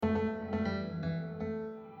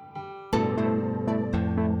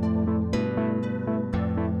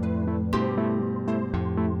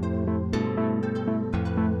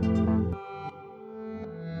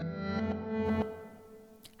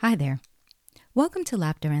Hi there. Welcome to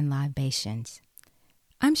Laughter and Libations.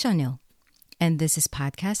 I'm Chanel, and this is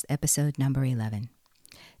podcast episode number 11.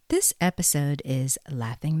 This episode is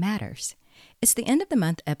Laughing Matters. It's the end of the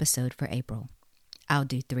month episode for April. I'll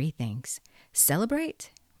do 3 things: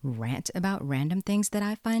 celebrate, rant about random things that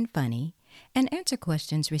I find funny, and answer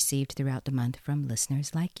questions received throughout the month from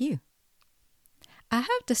listeners like you. I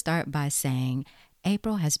have to start by saying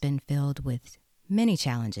April has been filled with many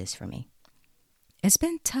challenges for me. It's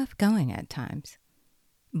been tough going at times,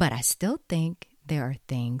 but I still think there are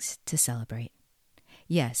things to celebrate.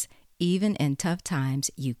 Yes, even in tough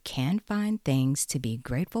times, you can find things to be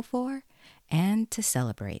grateful for and to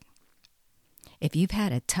celebrate. If you've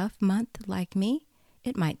had a tough month like me,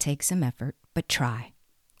 it might take some effort, but try.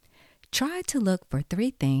 Try to look for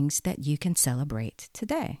 3 things that you can celebrate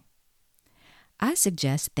today. I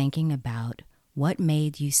suggest thinking about what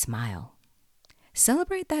made you smile.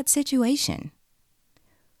 Celebrate that situation.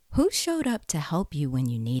 Who showed up to help you when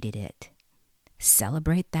you needed it?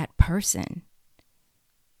 Celebrate that person.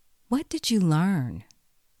 What did you learn?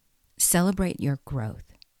 Celebrate your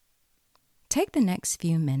growth. Take the next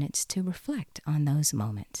few minutes to reflect on those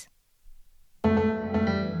moments.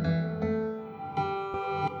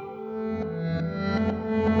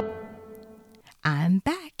 I'm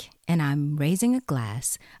back, and I'm raising a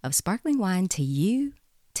glass of sparkling wine to you,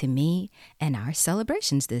 to me, and our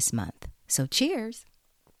celebrations this month. So cheers.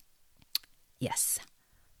 Yes,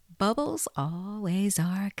 bubbles always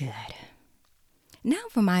are good. Now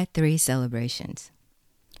for my 3 celebrations.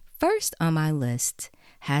 First on my list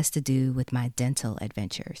has to do with my dental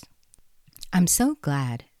adventures. I'm so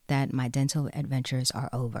glad that my dental adventures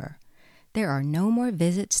are over. There are no more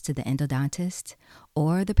visits to the endodontist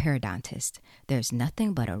or the periodontist. There's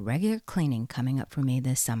nothing but a regular cleaning coming up for me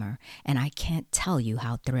this summer, and I can't tell you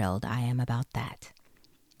how thrilled I am about that.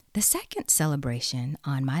 The second celebration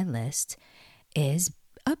on my list is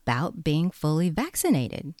about being fully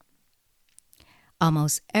vaccinated.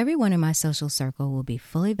 Almost everyone in my social circle will be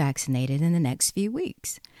fully vaccinated in the next few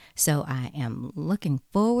weeks, so I am looking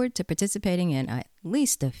forward to participating in at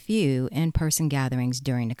least a few in-person gatherings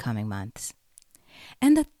during the coming months.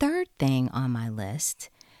 And the third thing on my list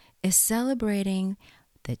is celebrating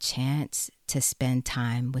the chance to spend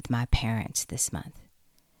time with my parents this month.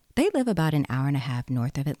 They live about an hour and a half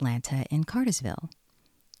north of Atlanta in Cartersville.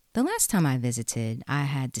 The last time I visited, I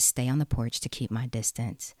had to stay on the porch to keep my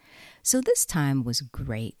distance. So this time was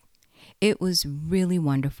great. It was really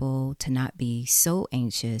wonderful to not be so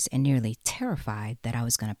anxious and nearly terrified that I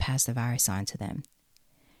was going to pass the virus on to them.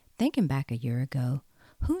 Thinking back a year ago,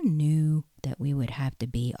 who knew that we would have to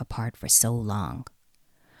be apart for so long?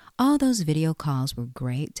 All those video calls were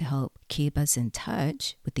great to help keep us in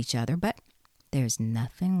touch with each other, but there's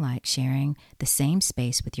nothing like sharing the same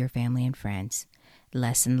space with your family and friends.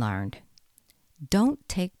 Lesson learned. Don't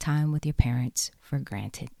take time with your parents for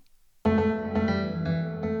granted.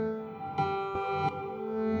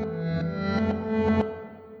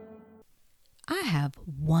 I have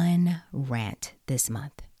one rant this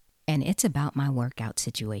month, and it's about my workout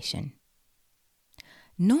situation.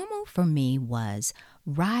 Normal for me was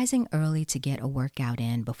rising early to get a workout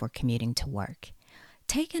in before commuting to work,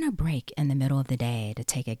 taking a break in the middle of the day to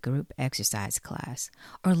take a group exercise class,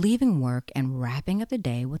 or leaving work and wrapping up the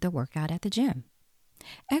day with a workout at the gym.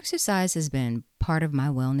 Exercise has been part of my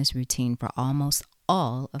wellness routine for almost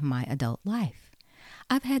all of my adult life.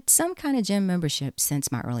 I've had some kind of gym membership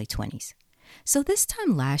since my early 20s. So this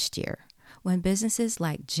time last year, when businesses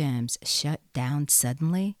like gyms shut down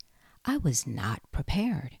suddenly, I was not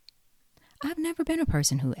prepared. I've never been a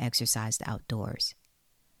person who exercised outdoors.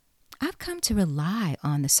 I've come to rely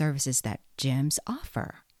on the services that gyms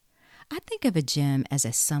offer. I think of a gym as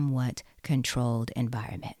a somewhat controlled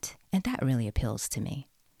environment, and that really appeals to me.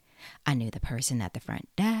 I knew the person at the front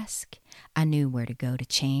desk. I knew where to go to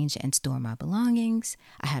change and store my belongings.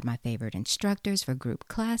 I had my favorite instructors for group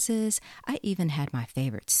classes. I even had my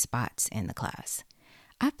favorite spots in the class.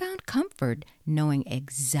 I found comfort knowing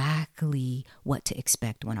exactly what to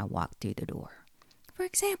expect when I walked through the door. For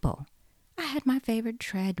example, I had my favorite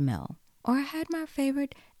treadmill, or I had my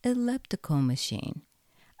favorite elliptical machine.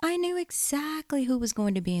 I knew exactly who was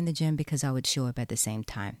going to be in the gym because I would show up at the same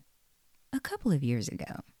time. A couple of years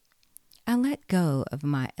ago, I let go of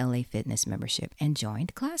my LA Fitness membership and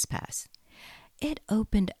joined ClassPass. It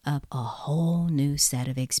opened up a whole new set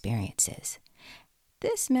of experiences.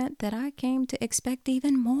 This meant that I came to expect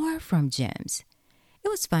even more from gyms. It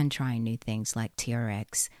was fun trying new things like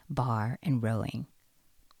TRX, bar, and rowing.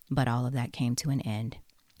 But all of that came to an end.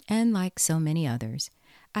 And like so many others,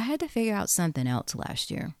 I had to figure out something else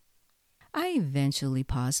last year. I eventually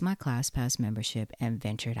paused my ClassPass membership and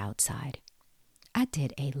ventured outside. I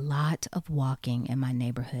did a lot of walking in my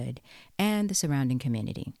neighborhood and the surrounding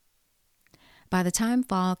community. By the time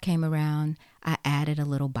fall came around, I added a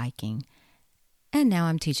little biking, and now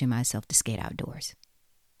I'm teaching myself to skate outdoors.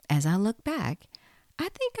 As I look back, I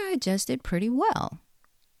think I adjusted pretty well.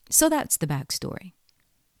 So that's the backstory.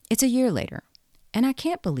 It's a year later, and I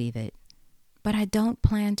can't believe it, but I don't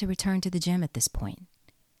plan to return to the gym at this point.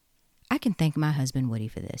 I can thank my husband Woody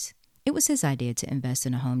for this. It was his idea to invest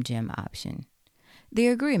in a home gym option. The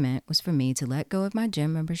agreement was for me to let go of my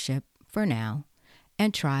gym membership for now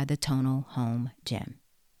and try the Tonal Home Gym.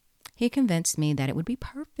 He convinced me that it would be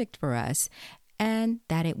perfect for us and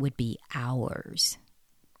that it would be ours.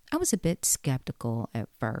 I was a bit skeptical at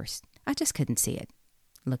first. I just couldn't see it.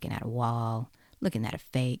 Looking at a wall, looking at a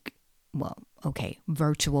fake,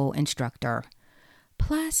 virtual instructor.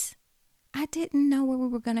 Plus, I didn't know where we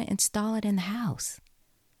were going to install it in the house.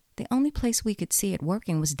 The only place we could see it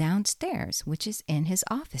working was downstairs, which is in his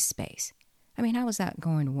office space. I mean, how was that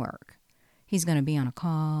going to work? He's going to be on a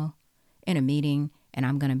call, in a meeting, and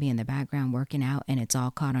I'm going to be in the background working out, and it's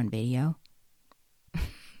all caught on video.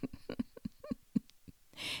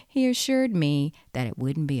 He assured me that it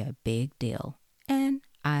wouldn't be a big deal, and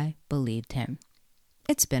I believed him.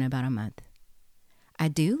 It's been about a month. I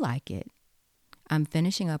do like it. I'm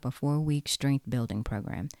finishing up a 4-week strength building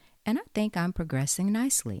program, and I think I'm progressing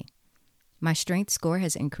nicely. My strength score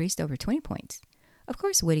has increased over 20 points. Of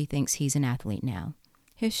course, Woody thinks he's an athlete now.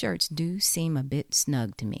 His shirts do seem a bit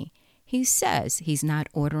snug to me. He says he's not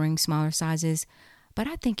ordering smaller sizes, but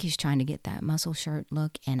I think he's trying to get that muscle shirt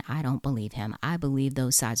look, and I don't believe him. I believe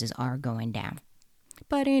those sizes are going down.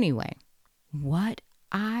 But anyway, what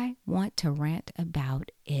I want to rant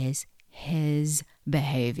about is his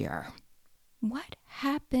behavior. What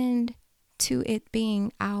happened to it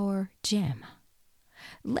being our gym?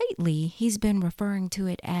 Lately, he's been referring to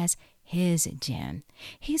it as his gym.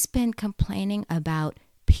 He's been complaining about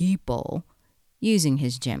people using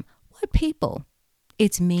his gym. What people?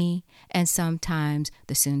 It's me and sometimes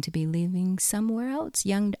the soon-to-be living somewhere else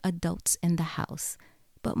young adults in the house.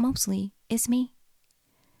 But mostly it's me.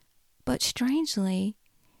 But strangely,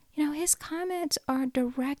 his comments are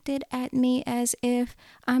directed at me as if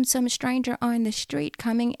I'm some stranger on the street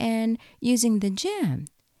coming in using the gym.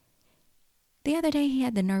 The other day, he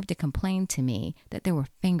had the nerve to complain to me that there were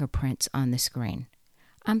fingerprints on the screen.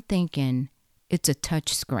 I'm thinking, it's a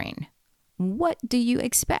touch screen. What do you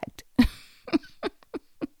expect?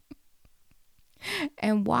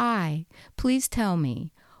 And why? Please tell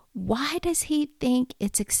me. Why does he think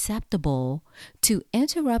it's acceptable to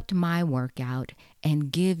interrupt my workout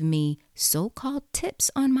and give me so-called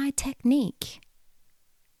tips on my technique?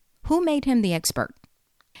 Who made him the expert?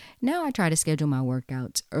 Now I try to schedule my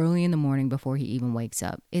workouts early in the morning before he even wakes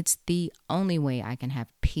up. It's the only way I can have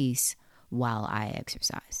peace while I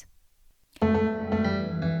exercise.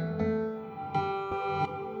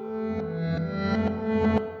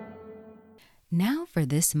 Now for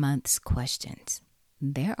this month's questions.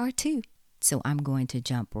 There are 2, so I'm going to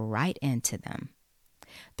jump right into them.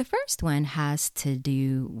 The first one has to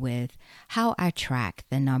do with how I track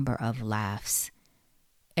the number of laughs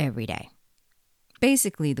every day.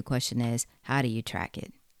 Basically, the question is, how do you track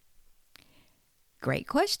it? Great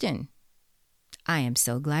question. I am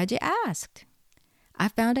so glad you asked. I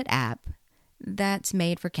found an app that's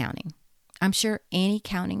made for counting. I'm sure any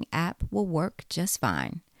counting app will work just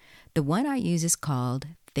fine. The one I use is called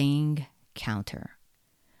Thing Counter.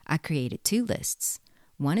 I created 2 lists.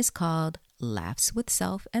 One is called Laughs with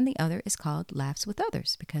Self and the other is called Laughs with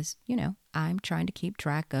Others because, I'm trying to keep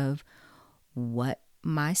track of what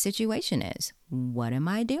my situation is. What am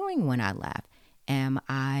I doing when I laugh? Am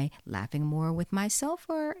I laughing more with myself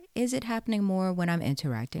or is it happening more when I'm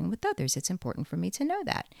interacting with others? It's important for me to know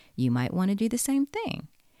that. You might want to do the same thing.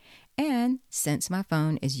 And since my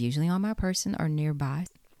phone is usually on my person or nearby,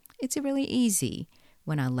 it's really easy.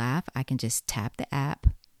 When I laugh, I can just tap the app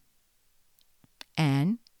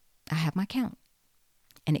and I have my count.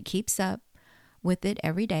 And it keeps up with it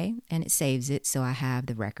every day and it saves it so I have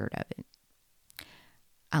the record of it.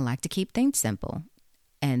 I like to keep things simple,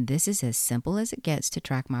 and this is as simple as it gets to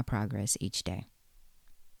track my progress each day.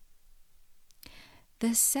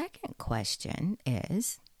 The second question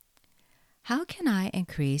is, how can I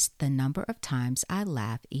increase the number of times I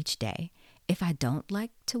laugh each day if I don't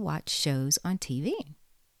like to watch shows on TV?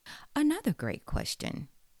 Another great question.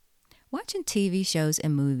 Watching TV shows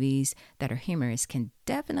and movies that are humorous can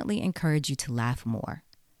definitely encourage you to laugh more.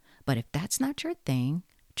 But if that's not your thing,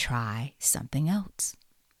 try something else.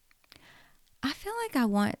 I feel like I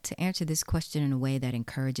want to answer this question in a way that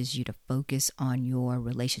encourages you to focus on your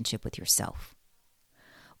relationship with yourself.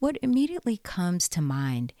 What immediately comes to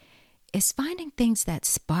mind is finding things that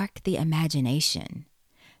spark the imagination.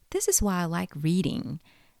 This is why I like reading,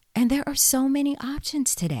 and there are so many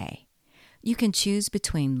options today. You can choose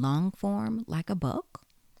between long form, like a book,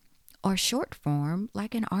 or short form,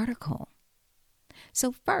 like an article.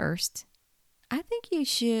 So first, I think you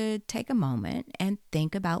should take a moment and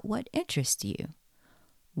think about what interests you.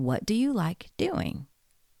 What do you like doing?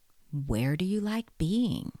 Where do you like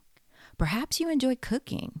being? Perhaps you enjoy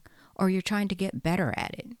cooking or you're trying to get better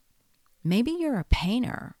at it. Maybe you're a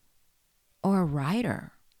painter or a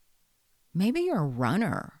writer. Maybe you're a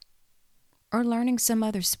runner or learning some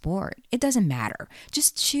other sport. It doesn't matter.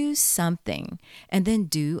 Just choose something and then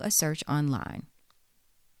do a search online.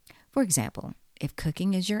 For example, if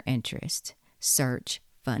cooking is your interest, search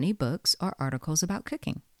funny books or articles about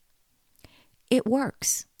cooking. It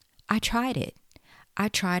works. I tried it. I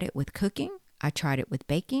tried it with cooking. I tried it with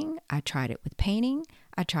baking. I tried it with painting.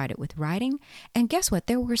 I tried it with writing. And guess what?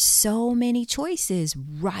 There were so many choices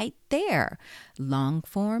right there. Long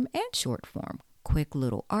form and short form. Quick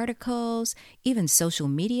little articles, even social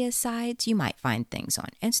media sites. You might find things on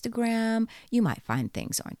Instagram. You might find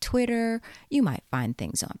things on Twitter. You might find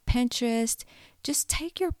things on Pinterest. Just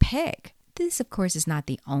take your pick. This, of course, is not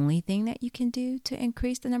the only thing that you can do to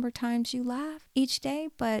increase the number of times you laugh each day,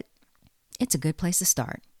 but it's a good place to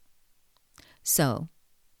start. So,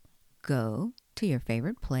 go to your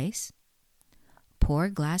favorite place, pour a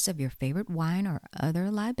glass of your favorite wine or other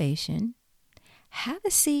libation, have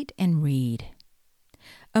a seat and read.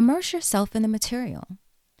 Immerse yourself in the material.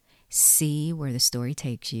 See where the story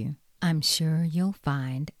takes you. I'm sure you'll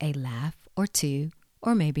find a laugh or two,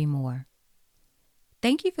 or maybe more.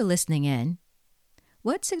 Thank you for listening in.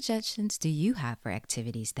 What suggestions do you have for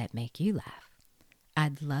activities that make you laugh?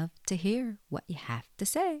 I'd love to hear what you have to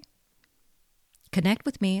say. Connect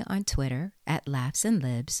with me on Twitter at Laughs and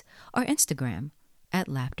Libs or Instagram at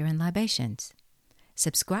Laughter and Libations.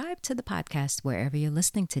 Subscribe to the podcast wherever you're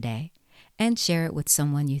listening today and share it with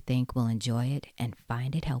someone you think will enjoy it and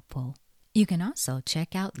find it helpful. You can also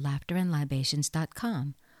check out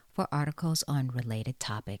laughterandlibations.com for articles on related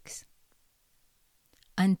topics.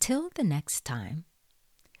 Until the next time,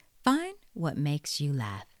 find what makes you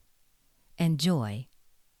laugh, and joy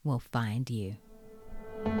will find you.